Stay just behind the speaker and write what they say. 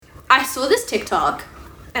I saw this TikTok,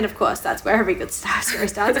 and of course that's where every good story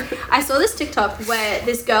starts. I saw this TikTok where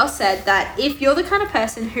this girl said that if you're the kind of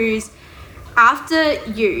person who's after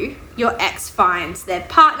your ex finds their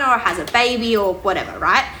partner or has a baby or whatever,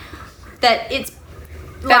 right? That it's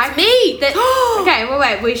That's me. Okay, well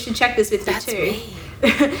wait, we should check this with you too. Me.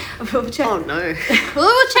 We'll check. Oh no.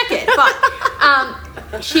 We'll check it.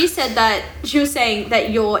 But she said that she was saying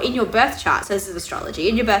that you're in your birth chart. So this is astrology.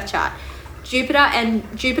 In your birth chart, Jupiter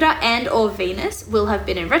and or Venus will have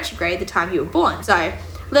been in retrograde the time you were born. So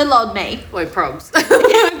little old me. Wait, probs.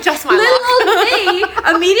 Just my Little luck. old me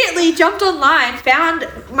immediately jumped online, found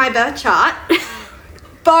my birth chart.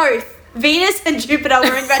 Both Venus and Jupiter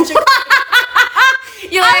were in retrograde.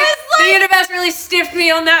 You're like, the universe really stiffed me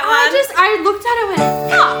on that one. I looked at it and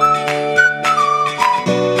went, fuck.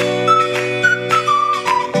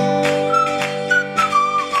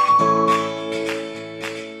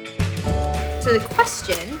 So the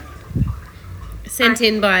question Sent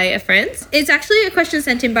in by a friend. it's actually a question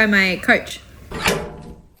sent in by my coach.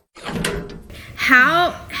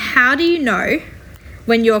 How do you know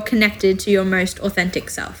when you're connected to your most authentic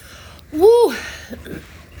self? Woo.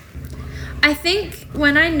 I think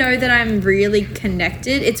when I know that I'm really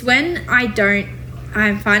connected, it's when I'm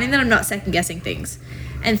finding that I'm not second guessing things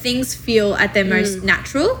and things feel at their most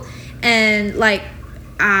natural. And like,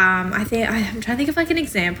 I'm trying to think of like an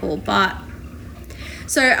example, but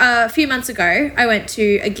so a few months ago, I went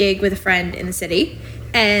to a gig with a friend in the city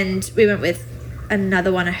and we went with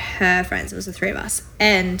another one of her friends. It was the three of us.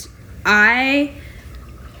 And so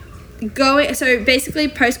basically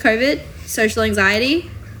post-COVID, social anxiety,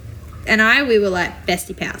 and we were like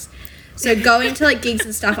bestie pals. So going to like gigs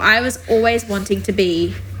and stuff, I was always wanting to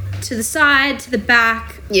be to the side, to the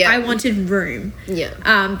back. Yeah. I wanted room.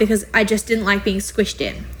 Yeah. Because I just didn't like being squished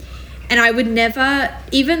in. And I would never,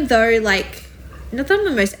 even though like, not that I'm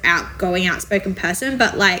the most outspoken person,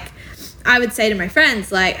 but like I would say to my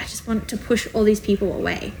friends, like, I just want to push all these people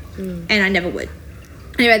away. And I never would.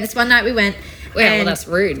 Anyway, this one night we went. Well, that's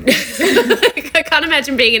rude. I can't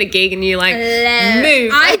imagine being at a gig and you like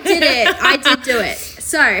move. I did it. I did do it.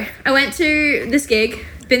 So I went to this gig,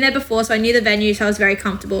 been there before, so I knew the venue, so I was very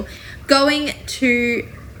comfortable. Going to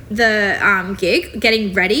the gig,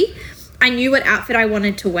 getting ready, I knew what outfit I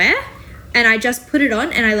wanted to wear, and I just put it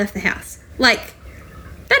on and I left the house. Like,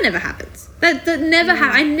 that never happens. That never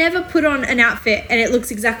happens. I never put on an outfit and it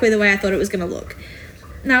looks exactly the way I thought it was going to look.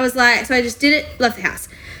 And I was like, so I just did it, left the house.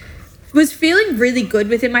 Was feeling really good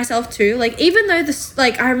within myself too. Like, even though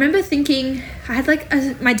I remember thinking I had like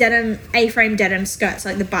my denim, A-frame denim skirts,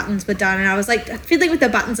 like the buttons were done, and I was like fiddling with the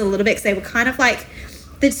buttons a little bit because they were kind of like,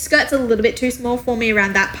 the skirt's a little bit too small for me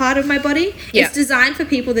around that part of my body. Yeah. It's designed for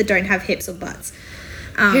people that don't have hips or butts.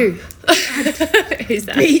 Who? Who's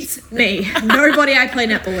that? Beats me. Nobody I play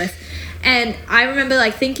netball with. And I remember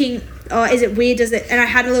like thinking, oh, is it weird? And I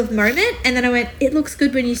had a little moment, and then I went, it looks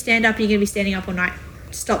good when you stand up and you're going to be standing up all night.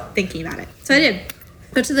 Stop thinking about it. So I did.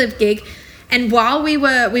 Got to the gig, and while we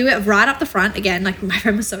were right up the front again, like my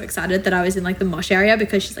friend was so excited that I was in like the mosh area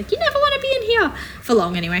because she's like, you never want to be in here for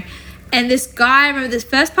long anyway. And this guy, I remember this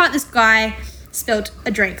first part, this guy spilled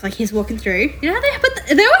a drink, like he's walking through. You know how they always put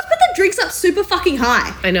the drinks up super fucking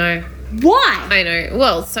high. I know. Why? I know.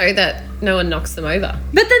 Well, so that no one knocks them over.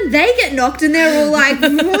 But then they get knocked and they're all like,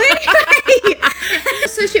 what?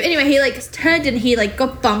 So stupid. Anyway, he like turned and he like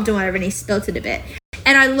got bumped or whatever and he spilt it a bit.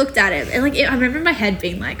 And I looked at him and like I remember in my head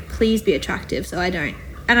being like, please be attractive, so I don't.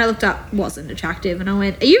 And I looked up, wasn't attractive, and I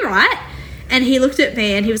went, are you right? And he looked at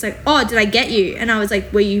me and he was like, oh, did I get you? And I was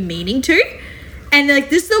like, were you meaning to? And like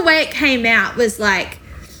this is the way it came out, was like,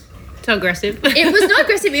 it's not aggressive. It was not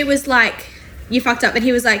aggressive, it was like, you fucked up. And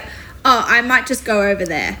he was like, oh, I might just go over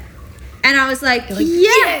there. And I was like,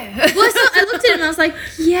 yeah. Well, so I looked at him and I was like,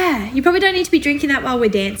 yeah, you probably don't need to be drinking that while we're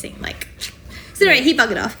dancing. Like, so anyway, he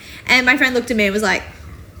buggered off. And my friend looked at me and was like,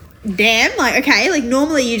 damn, like, okay. Like,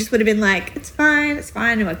 normally you just would have been like, it's fine,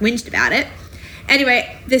 and like whinged about it.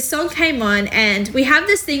 Anyway, this song came on and we have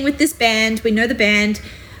this thing with this band. We know the band.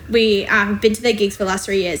 We have been to their gigs for the last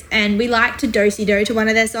 3 years and we like to do-si-do to one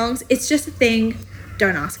of their songs. It's just a thing.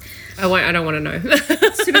 Don't ask. I don't want to know.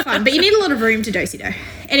 It's super fun, but you need a lot of room to do-si-do.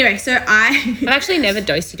 Anyway, so I've actually never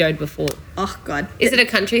do-si-doed before. Oh, God. Is it a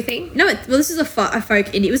country thing? No, this is a folk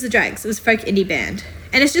indie. It was the Drags. It was a folk indie band.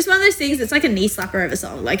 And it's just one of those things, it's like a knee slapper of a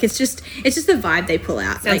song. Like, it's just the vibe they pull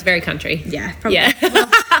out. Sounds like, very country. Yeah, probably. Yeah. Well,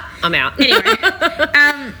 I'm out.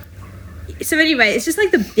 Anyway. So anyway, it's just like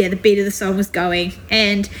the beat of the song was going.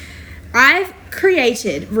 And I've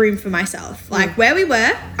created room for myself. Like, where we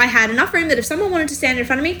were, I had enough room that if someone wanted to stand in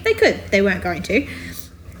front of me, they could. They weren't going to.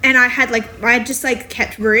 And I had just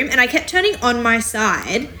kept room, and I kept turning on my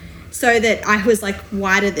side so that I was like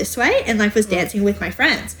wider this way and like was dancing with my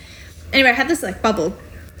friends. Anyway, I had this like bubble.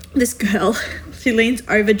 This girl, she leans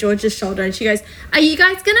over Georgia's shoulder and she goes, "Are you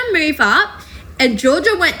guys gonna move up?" And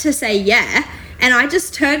Georgia went to say yeah, and I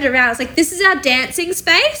just turned around. I was like, "This is our dancing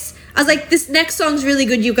space." I was like, "This next song's really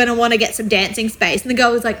good. You're gonna want to get some dancing space." And the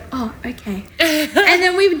girl was like, "Oh, okay." And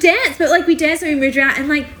then we danced, but like we danced and we moved around, and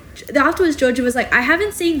like afterwards Georgia was like, "I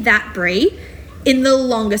haven't seen that Brie in the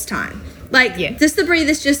longest time. Like, just the Brie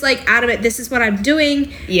that's just like out of it. This is what I'm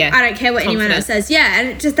doing. Yeah, I don't care what anyone else says." Yeah,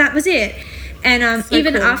 and just that was it. And so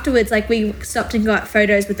even cool. Afterwards, like we stopped and got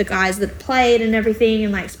photos with the guys that played and everything,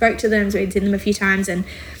 and like spoke to them. So we'd seen them a few times, and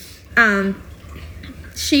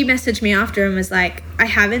she messaged me after and was like, "I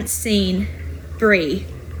haven't seen Brie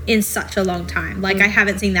in such a long time. Like I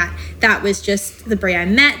haven't seen that. That was just the Brie I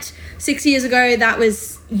met 6 years ago. That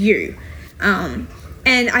was you." And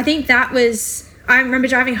I think that was. I remember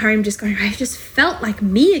driving home just going, I just felt like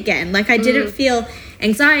me again. Like I didn't feel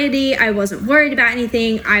anxiety. I wasn't worried about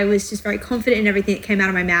anything. I was just very confident in everything that came out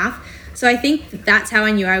of my mouth. So I think that's how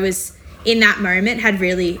I knew I was in that moment had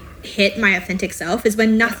really hit my authentic self, is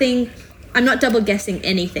when I'm not double guessing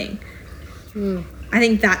anything. I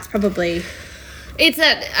think that's probably. It's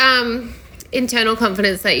that internal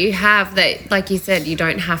confidence that you have that, like you said, you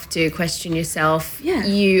don't have to question yourself. Yeah.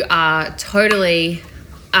 You are totally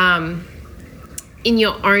in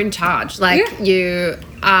your own charge. Like you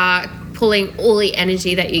are pulling all the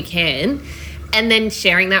energy that you can and then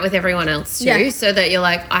sharing that with everyone else too, so that you're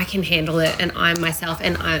like, I can handle it and I'm myself,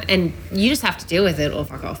 and you just have to deal with it or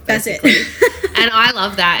fuck off, basically. That's it. And I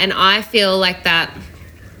love that, and I feel like that.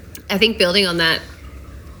 I think building on that,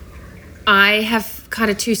 I have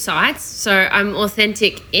kind of two sides. So I'm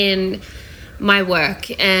authentic in my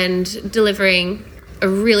work and delivering a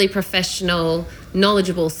really professional,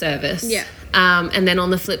 knowledgeable service. Yeah. And then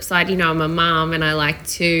on the flip side, you know, I'm a mom and I like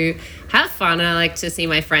to have fun and I like to see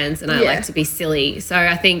my friends and I like to be silly. So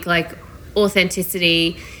I think like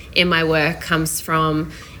authenticity in my work comes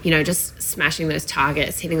from, you know, just smashing those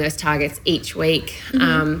targets, hitting those targets each week,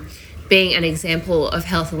 being an example of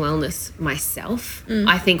health and wellness myself.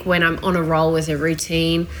 I think when I'm on a roll with a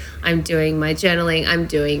routine, I'm doing my journaling, I'm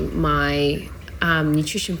doing my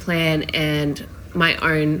nutrition plan and my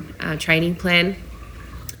own training plan.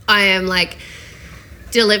 I am like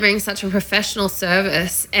delivering such a professional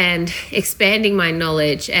service and expanding my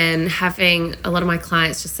knowledge and having a lot of my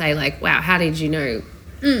clients just say like, wow, how did you know?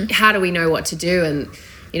 How do we know what to do? And,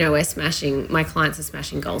 you know, my clients are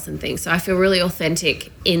smashing goals and things. So I feel really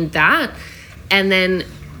authentic in that. And then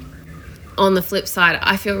on the flip side,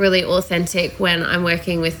 I feel really authentic when I'm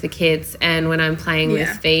working with the kids and when I'm playing with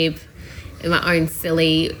Phoebe in my own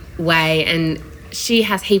silly way. And she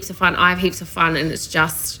has heaps of fun. I have heaps of fun, and it's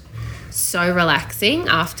just so relaxing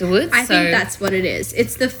afterwards. I think that's what it is.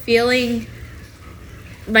 It's the feeling,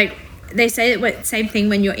 like they say that same thing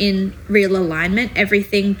when you're in real alignment,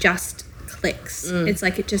 everything just clicks. It's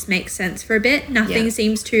like it just makes sense for a bit. Nothing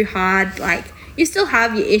seems too hard. Like you still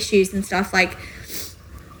have your issues and stuff, like,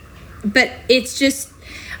 but it's just,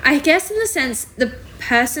 I guess in the sense, the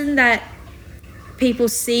person that people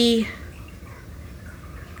see,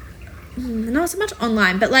 not so much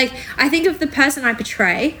online, but like I think of the person I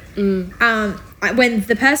portray, when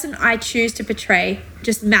the person I choose to portray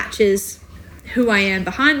just matches who I am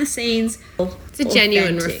behind the scenes. It's a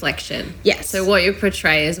genuine reflection. Yes. So what you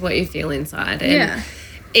portray is what you feel inside. And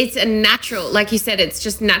it's a natural, like you said, it's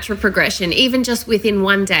just natural progression, even just within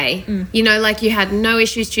one day. You know, like you had no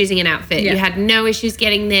issues choosing an outfit. You had no issues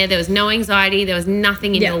getting there. There was no anxiety. There was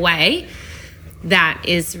nothing in your way. That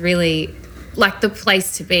is really like the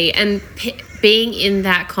place to be, and being in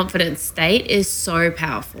that confident state is so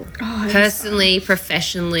powerful. Personally,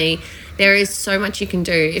 professionally, there is so much you can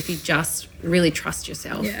do if you just really trust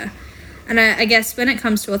yourself. And I guess when it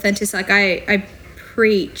comes to authenticity, like I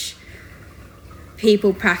preach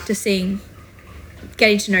people practicing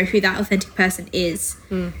getting to know who that authentic person is,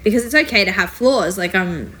 because it's okay to have flaws. Like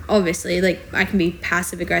I'm obviously, like I can be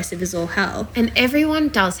passive aggressive as all hell, and everyone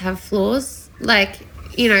does have flaws. Like,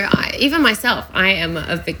 you know, even myself, I am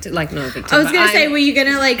a victim, like not a victim. I was going to say, were you going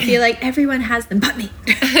to like be like, everyone has them but me?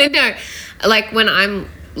 No, like when I'm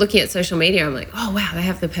looking at social media, I'm like, oh wow, they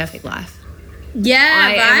have the perfect life.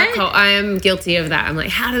 I am guilty of that. I'm like,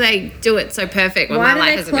 how do they do it so perfect when my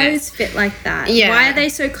life is a mess? Why do their clothes fit like that? Why are they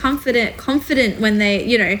so confident when they,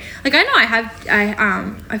 you know, like I know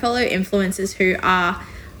I follow influencers who are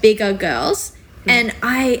bigger girls, and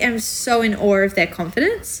I am so in awe of their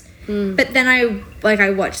confidence. But then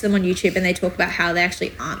I watch them on YouTube and they talk about how they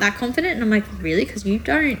actually aren't that confident, and I'm like, really? Because you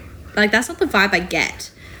don't, like, that's not the vibe I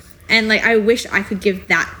get. And like I wish I could give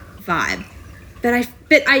that vibe, but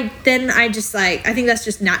But I just like, I think that's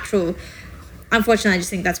just natural. Unfortunately, I just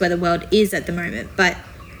think that's where the world is at the moment. But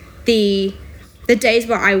the days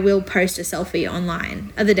where I will post a selfie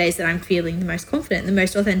online are the days that I'm feeling the most confident, the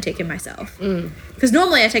most authentic in myself. Because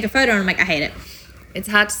normally I take a photo and I'm like, I hate it. It's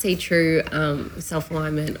hard to see true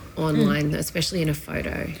self-alignment online, especially in a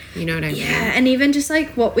photo. You know what I mean? Yeah, and even just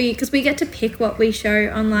like because we get to pick what we show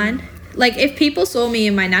online. Like if people saw me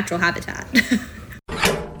in my natural habitat.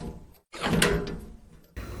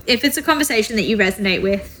 If it's a conversation that you resonate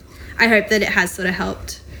with, I hope that it has sort of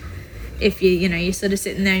helped. If you're sort of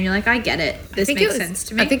sitting there and you're like, I get it. This makes sense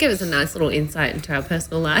to me. I think it was a nice little insight into our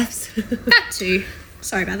personal lives. That too.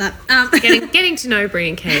 Sorry about that. Getting to know Brie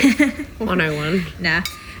and Kate 101. Nah.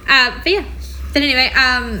 But yeah. But anyway,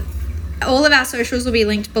 all of our socials will be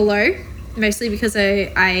linked below, mostly because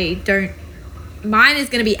I don't. Mine is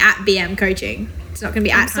going to be at BM Coaching. It's not going to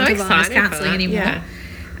be at Hunter Wellness Counselling anymore.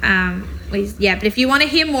 Yeah. But if you want to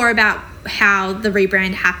hear more about how the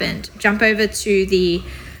rebrand happened, jump over to the,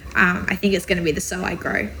 I think it's going to be the So I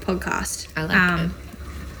Grow podcast. I like it.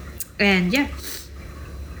 And yeah.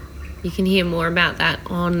 You can hear more about that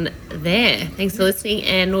on there. Thanks for listening,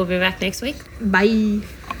 and we'll be back next week. Bye.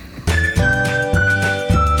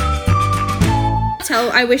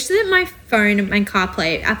 I wish that my phone and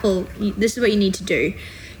CarPlay, Apple, this is what you need to do.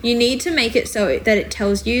 You need to make it so that it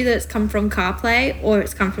tells you that it's come from CarPlay or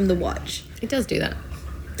it's come from the watch. It does do that.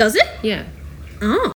 Does it? Yeah. Oh.